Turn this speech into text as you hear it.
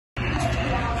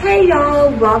Hey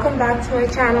y'all, welcome back to my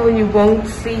channel. You won't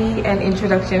see an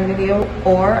introduction video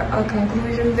or a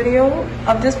conclusion video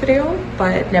of this video,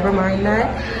 but never mind that.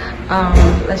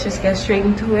 Let's just get straight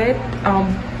into it.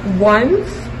 Once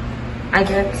I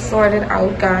get sorted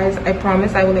out, guys, I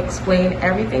promise I will explain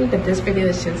everything, but this video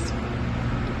is just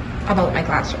about my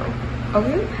classroom.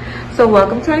 Okay, so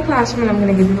welcome to my classroom, and I'm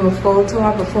going to give you a full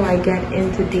tour before I get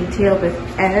into detail with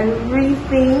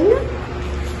everything.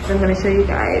 So I'm going to show you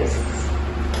guys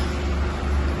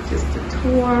just a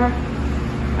tour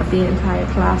of the entire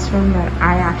classroom that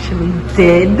I actually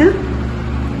did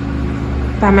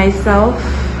by myself.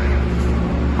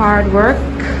 Hard work.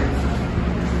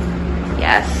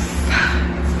 Yes,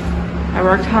 I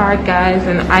worked hard, guys,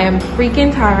 and I am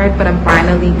freaking tired, but I'm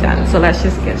finally done. So let's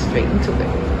just get straight into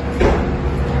it.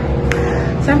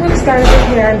 So I'm going to start over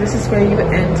here, and this is where you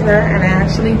enter, and I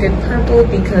actually did purple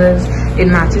because it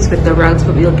matches with the rugs,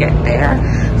 but we'll get there.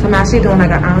 So I'm actually doing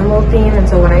like an animal theme, and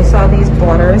so when I saw these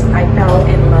borders, I fell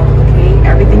in love. Okay,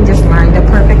 everything just lined up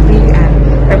perfectly,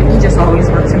 and everything just always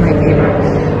works in my favor.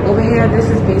 Over here, this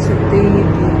is basically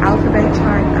the alphabet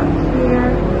chart up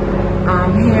here.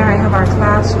 Here I have our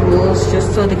class rules,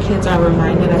 just so the kids are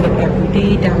reminded of it every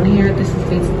day. Down here, this is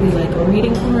basically like a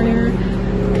reading corner.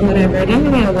 Whatever, I didn't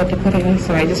really know what to put in,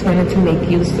 so I just wanted to make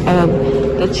use of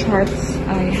the charts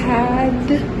I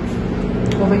had.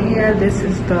 Over here, this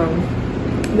is the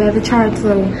other chart,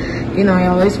 so you know I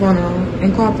always want to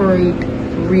incorporate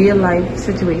real life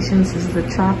situations. This is the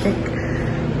traffic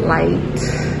light,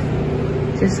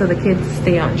 just so the kids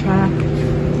stay on track.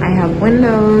 I have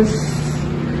windows.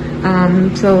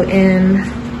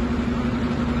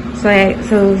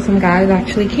 So some guys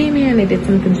actually came here and they did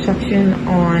some construction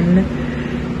on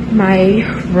my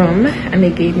room, and they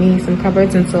gave me some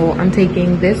cupboards, and so I'm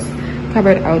taking this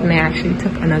cupboard out, and I actually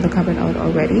took another cupboard out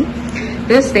already.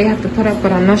 This they have to put up,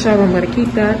 but I'm not sure if I'm going to keep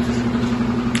that.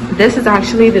 This is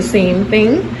actually the same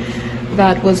thing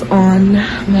that was on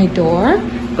my door,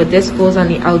 but this goes on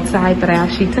the outside, but I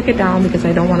actually took it down because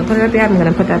I don't want to put it up yet. I'm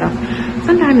going to put that up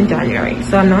sometime in January.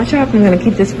 So I'm not sure if I'm going to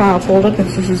keep this file folder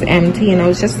because this is empty, and I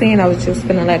was just saying I was just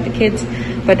going to let the kids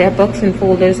put their books and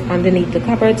folders underneath the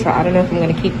cupboard, so I don't know if I'm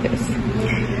going to keep this.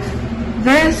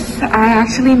 I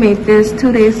actually made this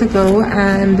 2 days ago,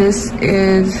 and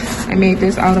I made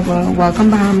this out of a Welcome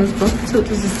Bahamas book. So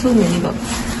this is 2 mini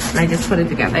books, and I just put it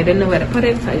together. I didn't know where to put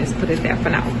it, so I just put it there for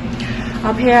now.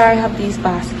 Up here I have these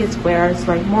baskets where it's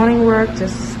like morning work,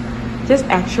 just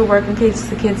extra work in case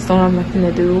the kids don't have nothing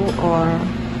to do, or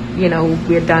you know,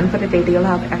 we're done for the day, they'll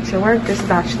have extra work. This is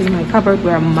actually my cupboard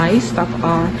where my stuff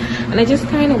are, and I just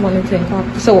kind of wanted to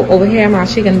incorporate. So over here I'm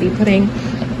actually going to be putting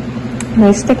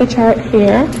my sticker chart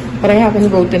here, but I haven't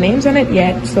wrote the names on it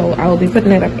yet, so I will be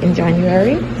putting it up in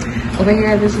January. Over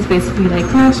here, this is basically like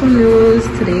classroom news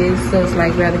today, so it's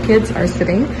like where the kids are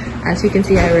sitting. As you can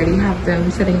see, I already have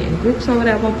them sitting in groups or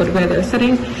whatever, but where they're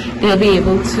sitting, they'll be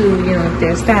able to, you know, if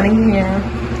they're standing here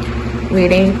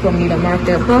waiting for me to mark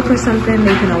their book or something,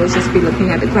 they can always just be looking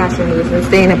at the classroom news and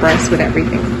staying abreast with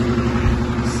everything.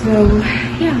 So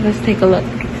yeah, let's take a look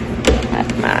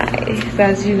at so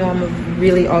as you know, I'm a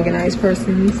really organized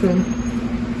person, so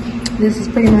this is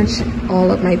pretty much all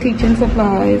of my teaching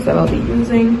supplies that I'll be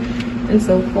using and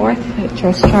so forth. I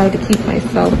just try to keep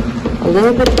myself a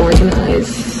little bit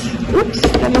organized. Oops,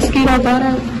 that mosquito got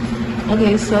out.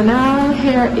 Okay, so now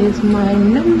here is my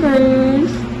numbers.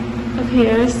 Up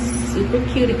here, super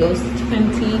cute, it goes to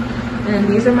 20. And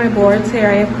these are my boards here.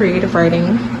 I have creative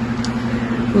writing,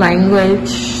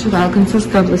 language, that'll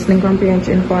consist of listening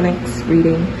comprehension, phonics,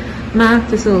 reading, math.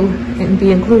 This will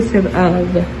be inclusive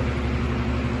of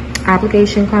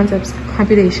application, concepts,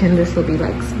 computation. This will be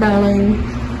like spelling,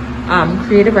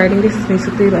 creative writing. This is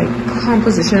basically like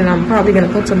composition, and I'm probably going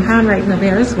to put some handwriting up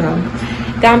there as well.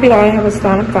 Down below I have a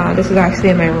sonic fan. This is actually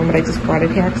in my room, but I just brought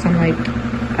it here because I'm like,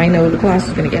 I know the class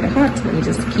is going to get it hot, so let me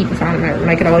just keep a fan in my room.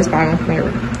 I could always buy one for my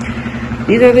room.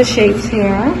 These are the shapes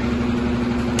here.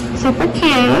 Super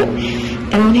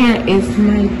cute. Down here is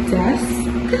my desk.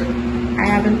 I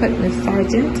haven't put Miss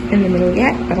Sargent in the middle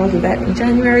yet, but I'll do that in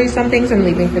January. Some things I'm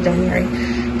leaving for January.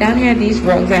 Down here, these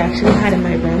rugs I actually had in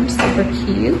my room, super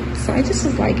cute. So I just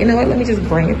was like, you know what, let me just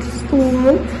bring it to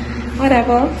school,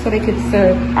 whatever, so they could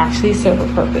actually serve a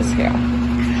purpose here.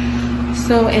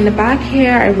 So in the back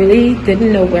here, I really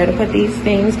didn't know where to put these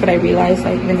things, but I realized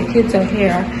like when the kids are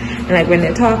here and like when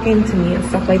they're talking to me and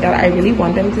stuff like that, I really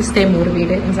want them to stay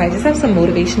motivated. And so I just have some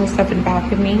motivational stuff in the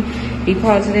back of me. Be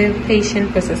positive,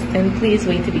 patient, persistent, please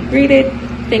wait to be greeted,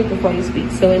 think before you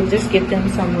speak. So it'll just give them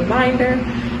some reminder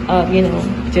of, you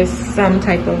know, just some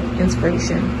type of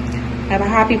inspiration. I have a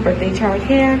happy birthday chart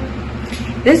here.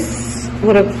 This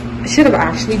would have should have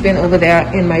actually been over there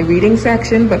in my reading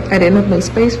section, but I didn't have no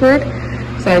space for it,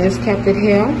 so I just kept it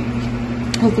here.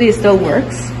 Hopefully it still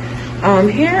works.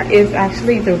 Here is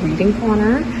actually the reading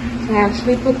corner. So I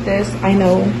actually put this. I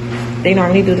know they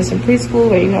normally do this in preschool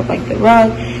where you have like the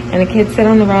rug and the kids sit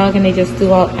on the rug and they just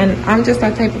do all, and I'm just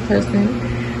that type of person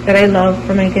that I love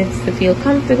for my kids to feel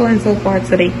comfortable and so forth.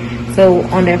 So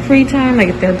on their free time, like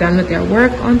if they're done with their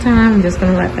work on time, I'm just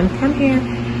gonna let them come here,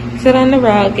 sit on the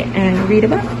rug and read a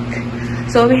book.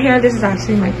 So over here, this is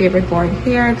actually my favorite board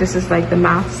here. This is like the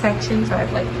math section. So I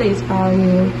have like place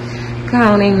value,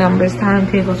 counting, numbers,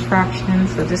 timetables,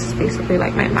 fractions. So this is basically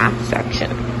like my math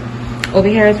section. Over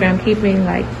here is where I'm keeping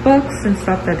like books and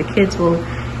stuff that the kids will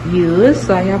use.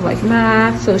 So I have like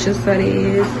math, social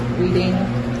studies, reading,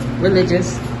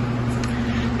 religious.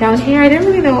 Down here, I didn't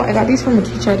really know, I got these from a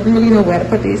teacher. I didn't really know where to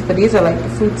put these, but these are like the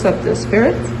fruits of the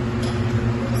spirit.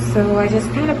 So I just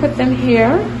kind of put them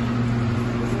here,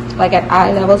 like at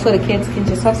eye level, so the kids can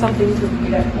just have something to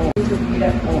read at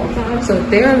all times. So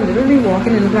they're literally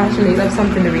walking in the classroom, they have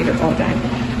something to read at all time.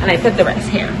 And I put the rest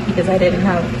here because I didn't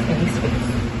have any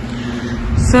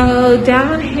space. So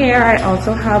down here, I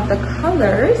also have the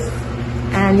colors,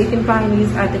 and you can find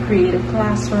these at the Creative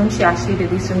Classroom. She actually did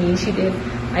these for me.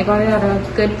 I got it at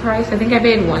a good price. I think I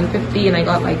paid $150 and I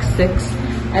got like 6.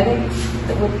 I think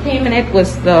what came in it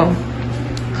was the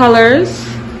colors,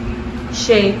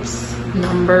 shapes,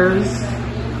 numbers,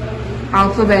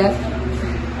 alphabet,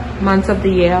 months of the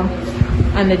year,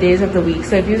 and the days of the week.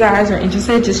 So if you guys are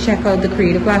interested, just check out the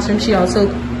Creative Classroom. She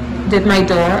also did my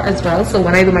door as well. So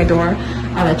when I do my door,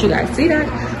 I'll let you guys see that.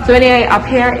 So anyway, up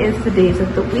here is the days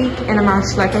of the week, and I'm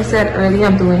actually, like I said earlier,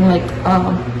 I'm doing like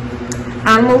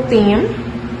animal theme.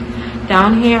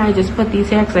 Down here, I just put these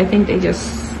here because I think they just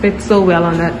fit so well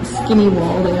on that skinny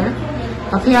wall there.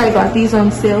 Up here, I got these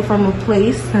on sale from a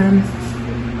place, and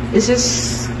it's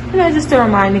just, you know, just to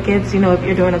remind the kids, you know, if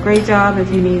you're doing a great job, if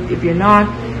you're not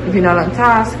on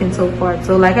task, and so forth.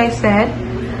 So like I said,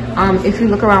 if you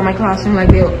look around my classroom, like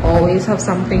they'll always have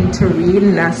something to read,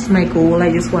 and that's my goal.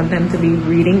 I just want them to be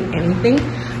reading anything.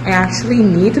 I actually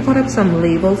need to put up some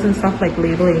labels and stuff, like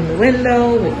labeling the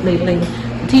window, labeling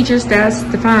the teacher's desk,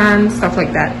 the fan, stuff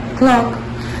like that, clock,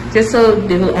 just so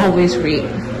they will always read.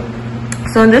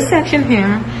 So in this section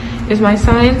here is my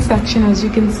science section. As you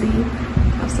can see, I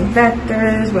have some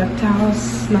vectors,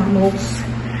 reptiles, mammals,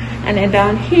 and then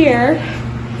down here,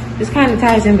 this kind of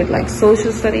ties in with like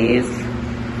social studies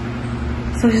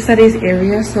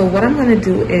area. So what I'm going to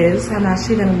do is I'm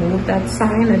actually going to move that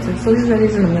sign that's in social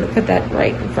studies, and I'm going to put that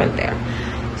right in front there.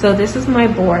 So this is my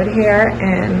board here,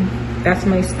 and that's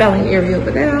my spelling area over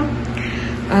there.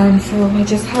 So I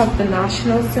just have the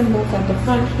national symbols at the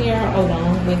front here,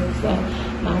 along with the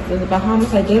map of the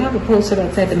Bahamas. I did have a poster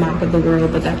that said the map of the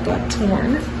world, but that got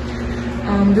torn.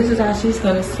 This is actually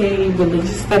going to say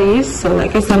religious studies. So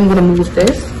like I said, I'm going to move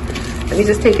this. Let me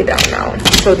just take it down now.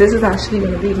 So this is actually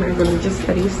going to be my religious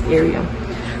studies area.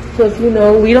 So if you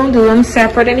know, we don't do them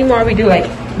separate anymore. We do like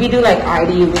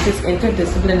ID, which is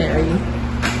interdisciplinary.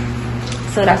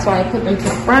 So that's why I put them to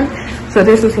the front. So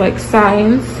this is like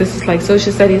science, this is like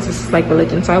social studies, this is like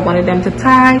religion. So I wanted them to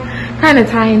kind of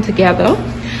tie in together.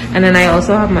 And then I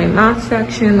also have my math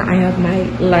section, I have my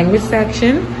language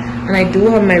section, and I do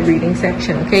have my reading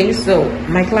section. Okay, so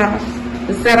my class,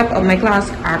 the setup of my class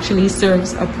actually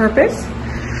serves a purpose.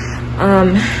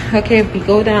 Okay, if we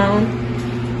go down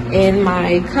in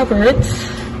my cupboards,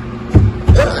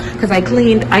 because I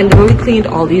literally cleaned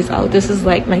all these out. This is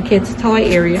like my kids' toy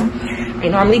area. I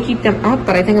normally keep them up,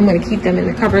 but I think I'm going to keep them in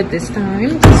the cupboard this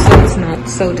time, just so it's not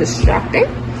so distracting.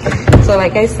 So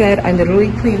like I said, I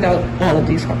literally cleaned out all of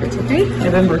these cupboards, okay?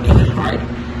 I've been working hard.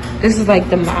 This is like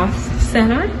the math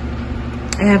center.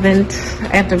 I have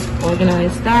to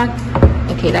organize that.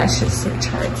 Okay, that's just some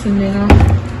charts in there.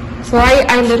 So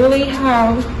I literally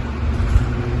have,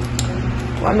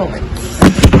 one moment.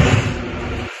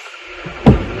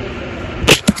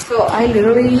 So I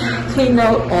literally cleaned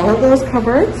out all of those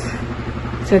cupboards.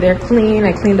 So they're clean.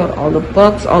 I cleaned out all the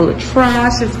books, all the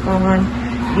trash is gone.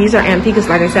 These are empty because,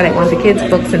 like I said, I want the kids'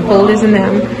 books and folders in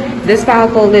them. This file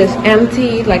folder is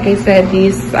empty. Like I said,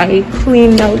 these I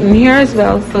cleaned out in here as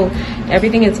well. So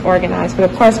everything is organized. But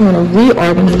of course, I'm going to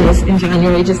reorganize this in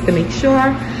January just to make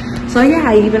sure. So yeah,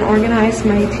 I even organized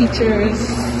my teacher's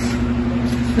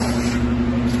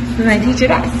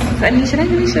desk. I mean, should I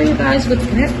really show you guys what's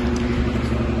in it?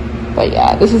 But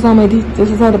yeah, this is how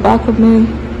the back of my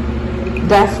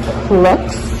desk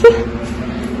looks.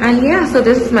 And yeah, so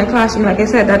this is my classroom. Like I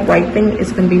said, that white thing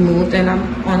is going to be moved, and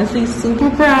I'm honestly super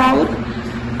proud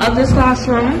of this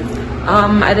classroom.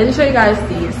 I didn't show you guys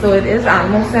these. So it is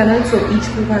animal centered, so each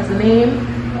group has a name.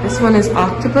 This one is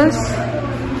octopus.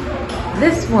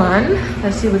 This one,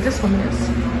 let's see what this one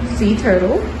is. Sea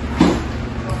turtle.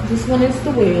 This one is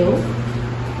the whale.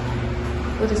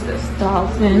 What is this?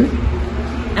 Dolphin.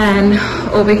 And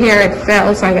over here it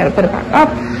fell, so I gotta put it back up.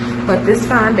 But this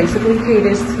fan basically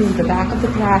caters to the back of the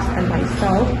class and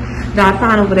myself. That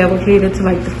fan over there will cater to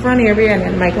like the front area, and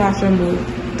then my classroom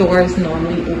door is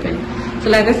normally open. So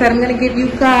like I said, I'm gonna give you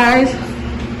guys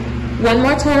one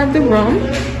more tour of the room.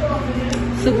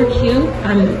 Super cute.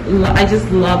 I just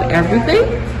love everything.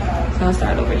 So I'll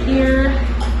start over here.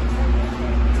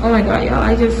 Oh my god, y'all,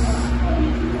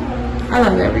 I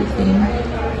love everything.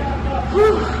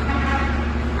 Whew.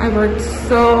 I worked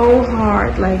so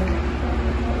hard, like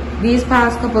these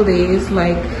past couple days,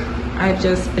 like I've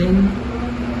just been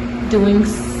doing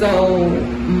so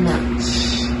much.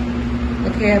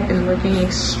 Okay, I've been working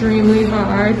extremely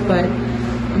hard, but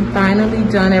I'm finally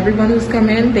done. Everyone who's come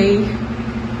in, they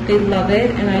love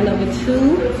it, and I love it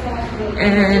too.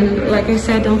 And like I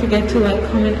said, don't forget to like,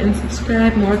 comment, and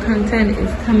subscribe. More content is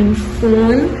coming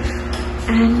soon.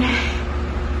 And